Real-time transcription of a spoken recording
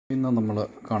ഇന്ന് നമ്മൾ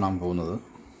കാണാൻ പോകുന്നത്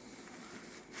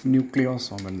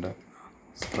ന്യൂക്ലിയോസോമിൻ്റെ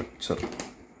സ്ട്രക്ചർ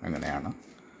എങ്ങനെയാണ്,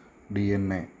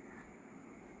 DNA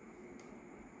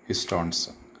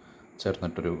ഹിസ്റ്റോൺസ്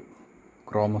ചേർന്നിട്ടൊരു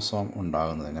ക്രോമസോം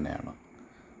ഉണ്ടാകുന്നത് എങ്ങനെയാണ്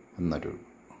എന്നൊരു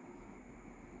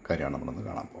കാര്യമാണ് നമ്മളിന്ന്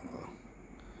കാണാൻ പോകുന്നത്.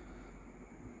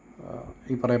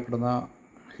 ഈ പറയപ്പെടുന്ന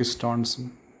ഹിസ്റ്റോൺസും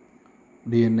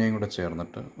DNAയും കൂടെ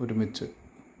ചേർന്നിട്ട് ഒരുമിച്ച്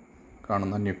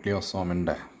കാണുന്ന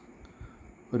ന്യൂക്ലിയോസോമിൻ്റെ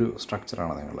ഒരു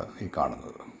സ്ട്രക്ചറാണ് നിങ്ങൾ ഈ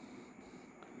കാണുന്നത്.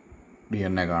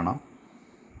 DNA കാണാം,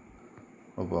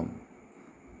 ഒപ്പം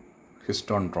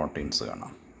ഹിസ്റ്റോൺ പ്രോട്ടീൻസ്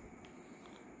കാണാം.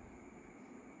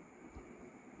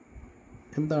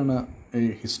 എന്താണ് ഈ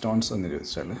ഹിസ്റ്റോൺസ് എന്ന്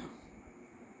ചോദിച്ചാൽ,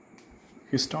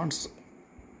 ഹിസ്റ്റോൺസ്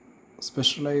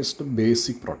സ്പെഷ്യലൈസ്ഡ്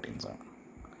ബേസിക് പ്രോട്ടീൻസാണ്.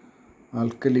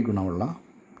 ആൽക്കലി ഗുണമുള്ള,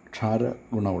 ക്ഷാര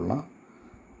ഗുണമുള്ള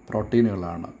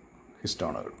പ്രോട്ടീനുകളാണ്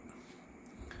ഹിസ്റ്റോണുകൾ.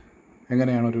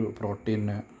 എങ്ങനെയാണൊരു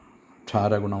പ്രോട്ടീന്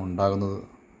ക്ഷാരഗുണം ഉണ്ടാകുന്നത്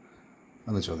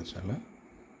എന്ന് ചോദിച്ചാൽ,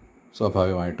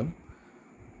 സ്വാഭാവികമായിട്ടും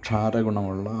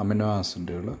ക്ഷാരഗുണമുള്ള അമിനോ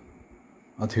ആസിഡുകൾ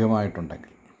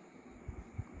അധികമായിട്ടുണ്ടെങ്കിൽ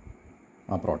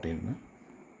ആ പ്രോട്ടീനിന്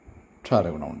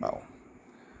ക്ഷാരഗുണം ഉണ്ടാവും.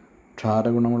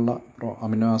 ക്ഷാരഗുണമുള്ള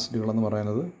അമിനോ ആസിഡുകളെന്ന്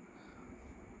പറയുന്നത്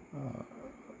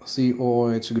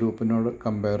COOH ഗ്രൂപ്പിനോട്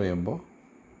കമ്പയർ ചെയ്യുമ്പോൾ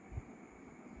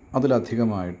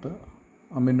അതിലധികമായിട്ട്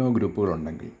അമിനോ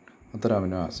ഗ്രൂപ്പുകളുണ്ടെങ്കിൽ അത്തരം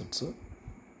അമിനോ ആസിഡ്സ്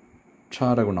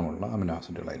ക്ഷാരഗുണമുള്ള അമിനോ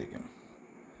ആസിഡുകളായിരിക്കും.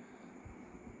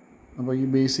 അപ്പോൾ ഈ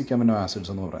ബേസിക് അമിനോ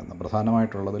ആസിഡ്സ് എന്ന് പറയുന്നത്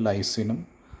പ്രധാനമായിട്ടുള്ളത് ലൈസിനും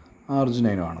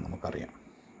ആർജിനൈനുമാണ്. നമുക്കറിയാം.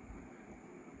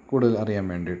 കൂടുതൽ അറിയാൻ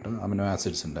വേണ്ടിയിട്ട് അമിനോ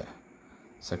ആസിഡ്സിൻ്റെ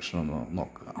സെക്ഷൻ ഒന്ന്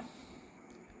നോക്കുക.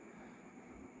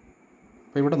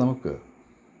 അപ്പോൾ ഇവിടെ നമുക്ക്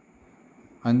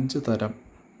 5 തരം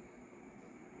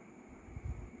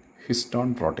ഹിസ്റ്റോൺ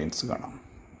പ്രോട്ടീൻസ് കാണാം.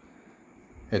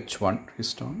 H1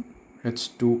 histone,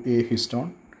 H2A histone,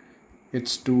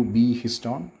 H2B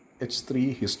histone, H3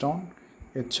 histone,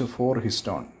 H4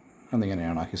 histone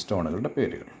എന്നിങ്ങനെയാണ് ആ ഹിസ്റ്റോണുകളുടെ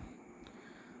പേരുകൾ.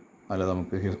 അതിൽ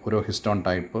നമുക്ക് ഓരോ ഹിസ്റ്റോൺ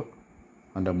ടൈപ്പ്,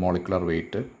 അതിൻ്റെ മോളിക്കുലർ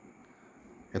വെയ്റ്റ്,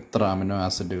 എത്ര അമിനോ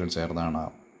ആസിഡുകൾ ചേർന്നാണ് ആ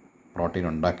പ്രോട്ടീൻ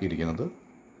ഉണ്ടാക്കിയിരിക്കുന്നത്,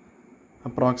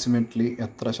 അപ്രോക്സിമേറ്റ്ലി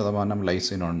എത്ര ശതമാനം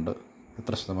ലൈസിനുണ്ട്,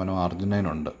 എത്ര ശതമാനം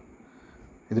ആർജിനൈനുണ്ട്,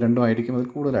 ഇത് രണ്ടും ആയിരിക്കും അതിൽ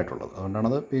കൂടുതലായിട്ടുള്ളത്.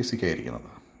 അതുകൊണ്ടാണത് ബേസിക് ആയിരിക്കുന്നത്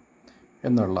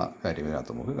എന്നുള്ള കാര്യം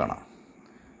ഇതിനകത്ത് നമുക്ക് കാണാം.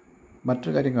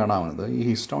 മറ്റൊരു കാര്യം കാണാവുന്നത്, ഈ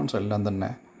ഹിസ്റ്റോൺസ് എല്ലാം തന്നെ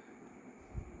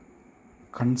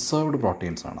കൺസേർവ്ഡ്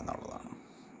പ്രോട്ടീൻസ് ആണെന്നുള്ളതാണ്.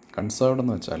 കൺസേർവ്ഡ്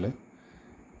എന്ന് വെച്ചാൽ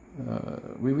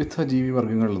വിവിധ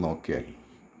ജീവിവർഗ്ഗങ്ങളിൽ നോക്കിയാൽ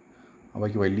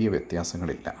അവയ്ക്ക് വലിയ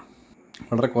വ്യത്യാസങ്ങളില്ല.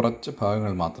 വളരെ കുറച്ച്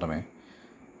ഭാഗങ്ങൾ മാത്രമേ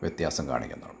വ്യത്യാസം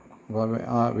കാണിക്കുന്നുള്ളൂ. അപ്പോൾ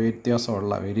ആ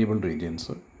വ്യത്യാസമുള്ള വേരിയബിൾ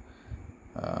റീജിയൻസ്,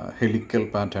 ഹെലിക്കൽ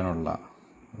പാറ്റേണുള്ള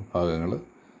ഭാഗങ്ങൾ,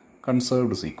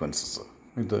 കൺസേർവ്ഡ് സീക്വൻസസ്,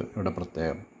 ഇത് ഇവിടെ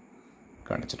പ്രത്യേകം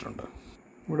കാണിച്ചിട്ടുണ്ട്.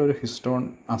 ഇവിടെ ഒരു ഹിസ്റ്റോൺ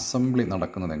അസംബ്ലി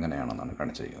നടക്കുന്നത് എങ്ങനെയാണെന്നാണ്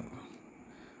കാണിച്ചിരിക്കുന്നത്.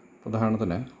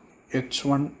 ഉദാഹരണത്തിന്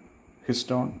H1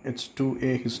 histone,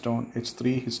 H2A histone,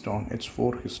 H3 histone,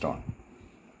 H4 histone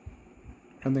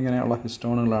എന്നിങ്ങനെയുള്ള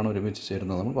ഹിസ്റ്റോണുകളാണ് ഒരുമിച്ച്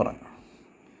ചേരുന്നതെന്ന് പറഞ്ഞു.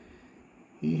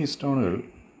 ഈ ഹിസ്റ്റോണുകൾ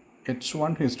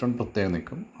H1 ഹിസ്റ്റോൺ പ്രത്യേകം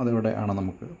നിൽക്കും, അതെവിടെയാണ്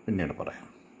നമുക്ക് പിന്നീട് പറയാം.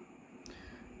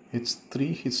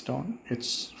 H3 histone,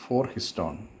 H4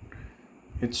 histone,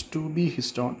 H2B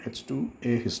histone,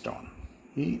 H2A histone,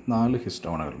 ഈ 4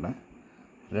 ഹിസ്റ്റോണുകളുടെ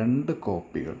 2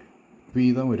 കോപ്പികൾ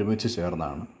വീതം ഒരുമിച്ച്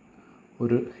ചേർന്നാണ്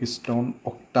ഒരു ഹിസ്റ്റോൺ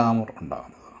ഒക്ടാമർ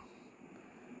ഉണ്ടാകുന്നത്.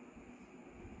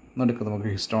 എന്നിട്ട് നമുക്ക്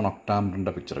ഹിസ്റ്റോൺ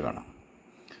ഒക്ടാമറിൻ്റെ പിക്ചർ കാണാം.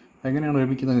 എങ്ങനെയാണ്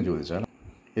ഒരുമിക്കുന്നതെന്ന് ചോദിച്ചാൽ,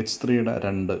 H3യുടെ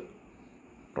 2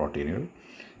 പ്രോട്ടീനുകൾ,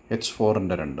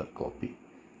 H4ൻ്റെ 2 കോപ്പി,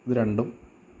 ഇത് രണ്ടും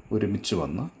ഒരുമിച്ച്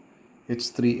വന്ന്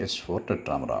H3H4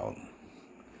 ടെട്രാമർ ആവുന്നു.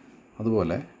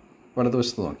 അതുപോലെ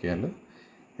വലതുവശത്ത് നോക്കിയാൽ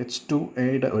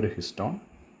H2Aയുടെ ഒരു ഹിസ്റ്റോൺ,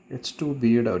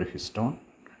 H2Bയുടെ ഒരു ഹിസ്റ്റോൺ,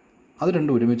 അത്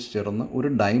രണ്ടും ഒരുമിച്ച് ചേർന്ന് ഒരു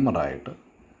ഡൈമറായിട്ട്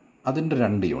അതിൻ്റെ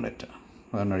 2 യൂണിറ്റ്,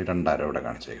 അതാണ് ഈ 2 ആരോ ഇവിടെ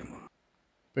കാണിച്ചിരിക്കുന്നത്.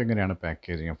 ഇപ്പോൾ എങ്ങനെയാണ്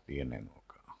പാക്കേജിങ് ഓഫ് DNA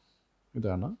നോക്കുക.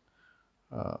 ഇതാണ്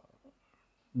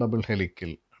double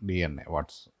helical DNA,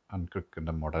 what's and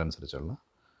ക്രിക്കിൻ്റെ model അനുസരിച്ചുള്ള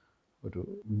ഒരു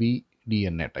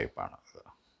BDNA ടൈപ്പാണ് ഇത്.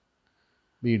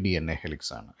 BDNA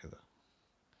ഹെലിക്സാണ് ഇത്.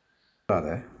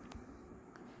 കൂടാതെ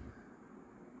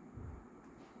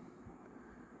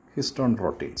ഹിസ്റ്റോൺ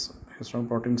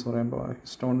പ്രോട്ടീൻസ് പറയുമ്പോൾ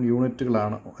ഹിസ്റ്റോൺ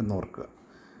യൂണിറ്റുകളാണ് എന്ന് ഓർക്കുക.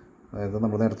 അതായത്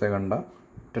നമ്മൾ നേരത്തെ കണ്ട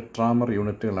ടെട്രാമർ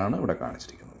യൂണിറ്റുകളാണ് ഇവിടെ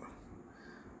കാണിച്ചിരിക്കുന്നത്.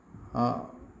 ആ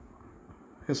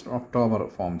ഒക്ടോമർ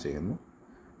ഫോം ചെയ്യുന്നു.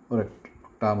 ഒരു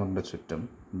ഒക്ടാമറിൻ്റെ ചുറ്റും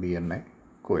DNA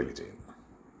കോയിൽ ചെയ്യുന്നു.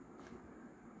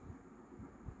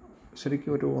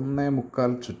 ശരിക്കും ഒരു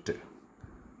 1.25 ചുറ്റ്,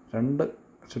 2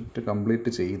 ചുറ്റ്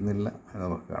കംപ്ലീറ്റ് ചെയ്യുന്നില്ല എന്ന്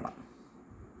നമുക്ക് കാണാം.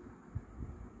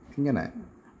 ഇങ്ങനെ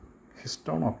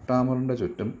ഹിസ്റ്റോൺ ഒക്ടാമറിൻ്റെ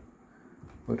ചുറ്റും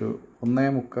ഒരു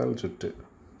 1.25 ചുറ്റ്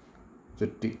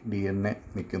ചുറ്റി DNA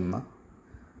നിൽക്കുന്ന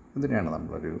ഇതിനെയാണ്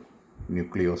നമ്മളൊരു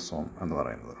ന്യൂക്ലിയോസോം എന്ന്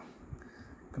പറയുന്നത്.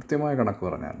 കൃത്യമായ കണക്ക്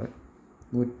പറഞ്ഞാൽ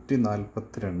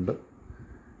 142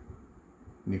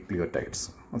 ന്യൂക്ലിയോടൈഡ്സ്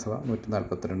അഥവാ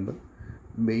 142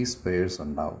 ബേസ് പെയർസ്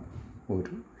ഉണ്ടാവും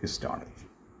ഒരു ഹിസ്റ്റോണിൽ.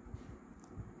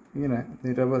 ഇങ്ങനെ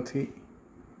നിരവധി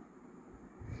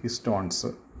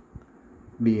ഹിസ്റ്റോൺസ്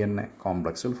DNA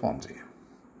കോംപ്ലക്സിൽ ഫോം ചെയ്യും.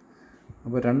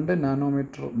 അപ്പോൾ 2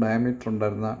 നാനോമീറ്റർ ഡയമീറ്റർ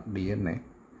ഉണ്ടായിരുന്ന DNA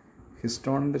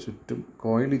ഹിസ്റ്റോണിൻ്റെ ചുറ്റും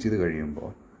കോയിൽ ചെയ്ത് കഴിയുമ്പോൾ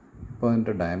ഇപ്പോൾ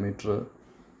അതിൻ്റെ ഡയമീറ്റർ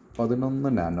 11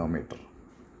 നാനോമീറ്റർ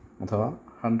അഥവാ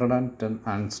 110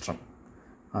 ആങ്സ്ട്രം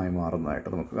ആയി മാറുന്നതായിട്ട്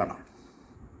നമുക്ക് കാണാം.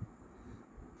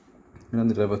 ഇങ്ങനെ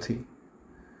നിരവധി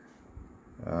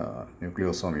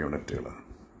ന്യൂക്ലിയോസോം യൂണിറ്റുകൾ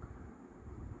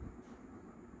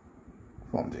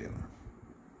ഫോം ചെയ്യുന്നു.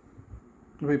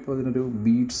 അപ്പോൾ ഇപ്പോൾ ഇതിനൊരു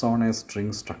beads on A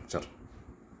string structure,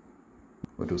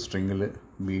 ഒരു സ്ട്രിങ്ങിൽ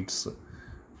ബീഡ്സ്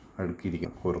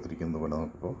കോർത്തിരിക്കുന്നത് പോലെ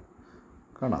നമുക്കിപ്പോൾ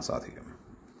കാണാൻ സാധിക്കും.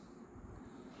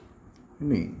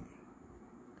 ഇനി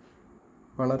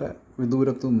വളരെ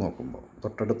വിദൂരത്തു നിന്ന് നോക്കുമ്പോൾ,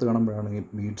 തൊട്ടടുത്ത് കാണുമ്പോഴാണ് ഈ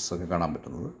ബീഡ്സൊക്കെ കാണാൻ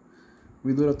പറ്റുന്നത്.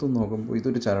 വിദൂരത്തു നിന്ന് നോക്കുമ്പോൾ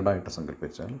ഇതൊരു ചരടായിട്ട്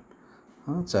സങ്കല്പിച്ചാൽ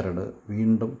ആ ചരട്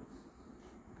വീണ്ടും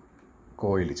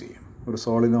കോയിൽ ചെയ്യും. ഒരു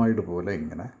സോളിനോയിഡ് പോലെ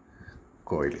ഇങ്ങനെ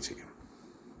കോയിൽ ചെയ്യും.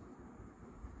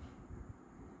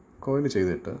 കോയിൽ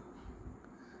ചെയ്തിട്ട്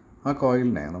ആ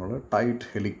കോയിലിനെ നമ്മൾ ടൈറ്റ്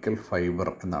ഹെലിക്കൽ ഫൈബർ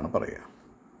എന്നാണ് പറയുക.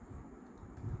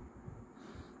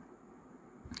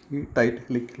 ഈ ടൈറ്റ്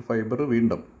ഹെലിക്കൽ ഫൈബർ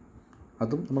വീണ്ടും,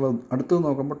 അതും നമ്മൾ അടുത്ത്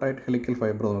നോക്കുമ്പോൾ ടൈറ്റ് ഹെലിക്കൽ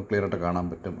ഫൈബർ നമുക്ക് ക്ലിയറായിട്ട് കാണാൻ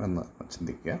പറ്റും എന്ന്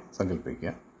ചിന്തിക്കുക,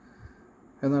 സങ്കല്പിക്കുക.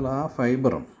 എന്നാൽ ആ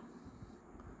ഫൈബറും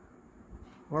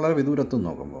വളരെ വിദൂരത്ത്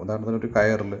നോക്കുമ്പോൾ, ഉദാഹരണത്തിന് ഒരു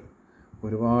കയറിൽ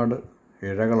ഒരുപാട്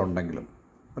ഇഴകളുണ്ടെങ്കിലും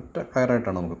ഒറ്റ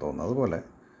കയറായിട്ടാണ് നമുക്ക് തോന്നുന്നത്. അതുപോലെ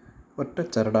ഒറ്റ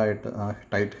ചരടായിട്ട് ആ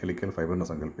ടൈറ്റ് ഹെലിക്കൽ ഫൈബറിനെ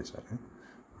സങ്കല്പിച്ചാൽ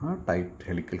ആ ടൈറ്റ്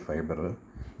ഹെലിക്കൽ ഫൈബർ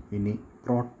ഇനി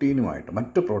പ്രോട്ടീനുമായിട്ട്,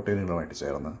 മറ്റ് പ്രോട്ടീനുകളുമായിട്ട്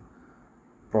ചേർന്ന്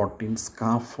പ്രോട്ടീൻ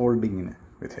സ്കാഫോൾഡിങ്ങിന്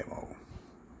വിധേയമാകും.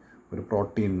 ഒരു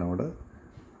പ്രോട്ടീനിനോട്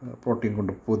പ്രോട്ടീൻ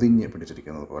കൊണ്ട് പൊതിഞ്ഞ്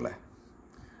പിടിച്ചിരിക്കുന്നത് പോലെ,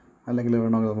 അല്ലെങ്കിൽ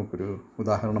വേണമെങ്കിൽ നമുക്കൊരു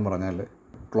ഉദാഹരണം പറഞ്ഞാൽ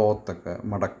ക്ലോത്തൊക്കെ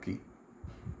മടക്കി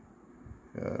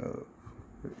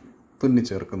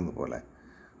തുന്നിച്ചേർക്കുന്നത് പോലെ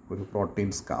ഒരു പ്രോട്ടീൻ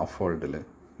സ്കാഫോൾഡിൽ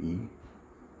ഈ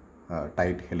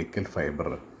ടൈറ്റ് ഹെലിക്കൽ ഫൈബർ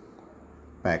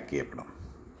പാക്ക് ചെയ്യപ്പെടും.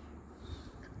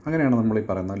 അങ്ങനെയാണ് നമ്മൾ ഈ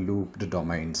പറയുന്ന ലൂപ്ഡ്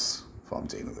ഡൊമൈൻസ് ഫോം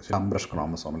ചെയ്യുന്നത്. അംബ്രഷ്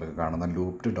ക്രോമസോമിലൊക്കെ കാണുന്ന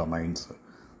ലൂപ്ഡ് ഡൊമൈൻസ്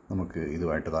നമുക്ക്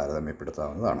ഇതുമായിട്ട്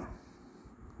താരതമ്യപ്പെടുത്താവുന്നതാണ്.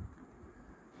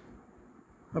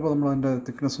 അപ്പോൾ നമ്മളതിൻ്റെ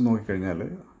തിക്നെസ് നോക്കിക്കഴിഞ്ഞാൽ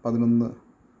 11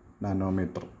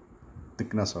 നാനോമീറ്റർ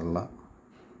തിക്നെസ്സുള്ള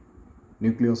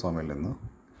ന്യൂക്ലിയോസോമിൽ നിന്ന്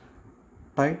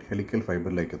ടൈറ്റ് ഹെലിക്കൽ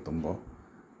ഫൈബറിലേക്ക് എത്തുമ്പോൾ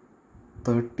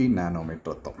 30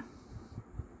 നാനോമീറ്റർ എത്തും.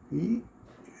 ഈ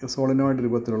സോളിനോയിഡ്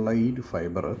രൂപത്തിലുള്ള ഈ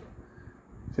ഫൈബർ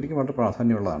ശരിക്കും വളരെ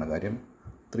പ്രാധാന്യമുള്ളതാണ്. കാര്യം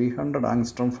 300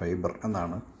 ആങ്സ്ട്രം ഫൈബർ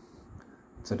എന്നാണ്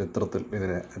ചരിത്രത്തിൽ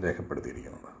ഇതിനെ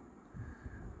രേഖപ്പെടുത്തിയിരിക്കുന്നത്.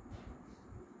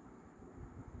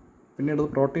 പിന്നീട്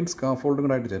പ്രോട്ടീൻ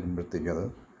സ്കാഫോൾഡുകളായിട്ട് ചേരുമ്പോഴത്തേക്ക് അത്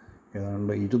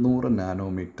ഏതാണ്ട് 200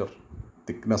 നാനോമീറ്റർ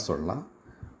തിക്നെസ്സുള്ള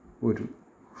ഒരു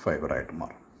ഫൈബറായിട്ട്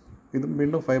മാറും. ഇതും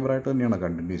വീണ്ടും ഫൈബറായിട്ട് തന്നെയാണ്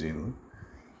കണ്ടിന്യൂ ചെയ്യുന്നത്.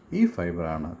 ഈ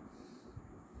ഫൈബറാണ്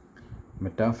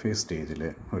മെറ്റാഫേസ് സ്റ്റേജിൽ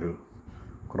ഒരു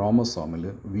ക്രോമസോമിൽ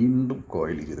വീണ്ടും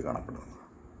കോയിൽ ചെയ്ത് കാണപ്പെടുന്നത്.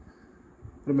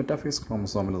 ഒരു മെറ്റാഫേസ്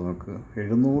ക്രോമസോമിൽ നമുക്ക്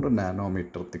 700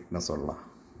 നാനോമീറ്റർ തിക്നെസ്സുള്ള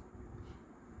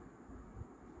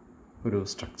ഒരു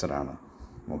സ്ട്രക്ചറാണ്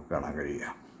നമുക്ക് കാണാൻ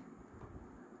കഴിയുക.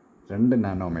 2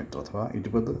 നാനോമീറ്റർ അഥവാ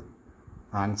 20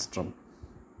 ആങ്സ്ട്രം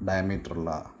ഡയമീറ്ററുള്ള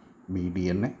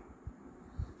BDNA,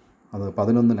 അത്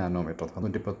 11 നാനോമീറ്റർ അഥവാ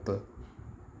 110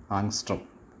 ആങ്സ്ട്രം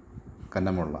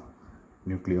കനമുള്ള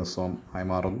ന്യൂക്ലിയോസോം ആയി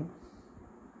മാറുന്നു.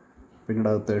 പിന്നീട്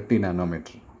അത് 30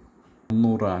 നാനോമീറ്റർ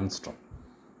 300 ആങ്സ്ട്രം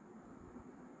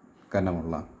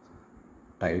കനമുള്ള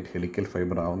ടൈറ്റ് ഹെലിക്കൽ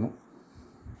ഫൈബർ ആവുന്നു.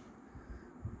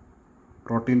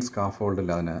 പ്രോട്ടീൻ സ്കാഫോൾഡിൽ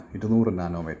അതിന് 200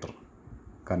 നാനോമീറ്റർ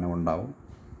കനമുണ്ടാവും.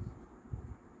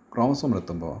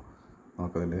 ക്രോമസോമിലെത്തുമ്പോൾ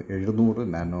നമുക്കതിൽ 700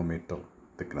 നാനോമീറ്റർ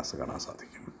തിക്നെസ് കാണാൻ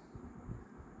സാധിക്കും.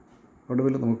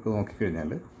 ഒടുവിൽ നമുക്ക്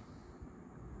നോക്കിക്കഴിഞ്ഞാൽ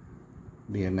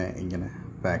DNA ഇങ്ങനെ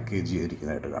പാക്കേജ്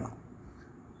ചെയ്തിരിക്കുന്നതായിട്ട് കാണാം.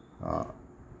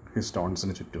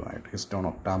 ഹിസ്റ്റോൺസിന് ചുറ്റുമായിട്ട്, ഹിസ്റ്റോൺ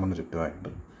ഒക്ടാമിന്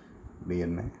ചുറ്റുമായിട്ട്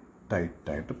DNA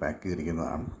ടൈറ്റായിട്ട് പാക്ക്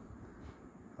ചെയ്തിരിക്കുന്നതാണ്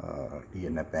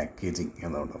DNA പാക്കേജിങ്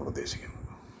എന്നുകൊണ്ട് നമ്മൾ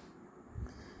ഉദ്ദേശിക്കുന്നത്.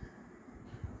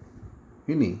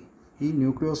 ഇനി ഈ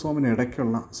ന്യൂക്ലിയോസോമിന്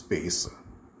ഇടയ്ക്കുള്ള സ്പേസ്,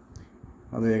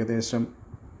 അത് ഏകദേശം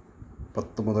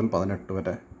 10 മുതൽ 18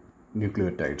 വരെ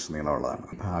ന്യൂക്ലിയോടൈഡ്സ് നീളമുള്ളതാണ്.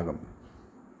 ഭാഗം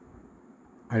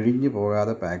അഴിഞ്ഞു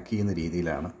പോകാതെ പാക്ക് ചെയ്യുന്ന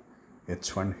രീതിയിലാണ്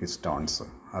H1 ഹിസ്റ്റോൺസ്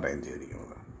അറേഞ്ച്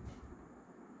ചെയ്തിരിക്കുന്നത്.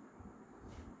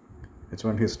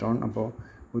 H1 ഹിസ്റ്റോൺ അപ്പോൾ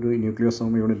ഒരു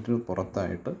ന്യൂക്ലിയോസോം യൂണിറ്റിന്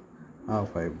പുറത്തായിട്ട് ആ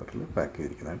ഫൈബറിൽ പാക്ക്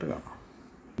ചെയ്തിരിക്കുന്നതായിട്ട് കാണാം.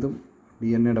 ഇതും ഡി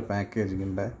എൻ എയുടെ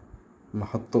പാക്കേജിങ്ങിൻ്റെ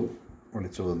മഹത്വം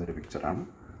വിളിച്ചു പോകുന്നൊരു പിക്ചറാണ്.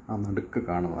 ആ നടുക്ക്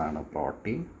കാണുന്നതാണ്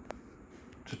പ്രോട്ടീൻ.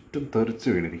 ചുറ്റും തെറിച്ച്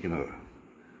വീണിരിക്കുന്നത്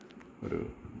ഒരു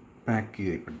പാക്ക്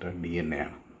ചെയ്യപ്പെട്ട ഡി എൻ എ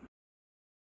ആണ്.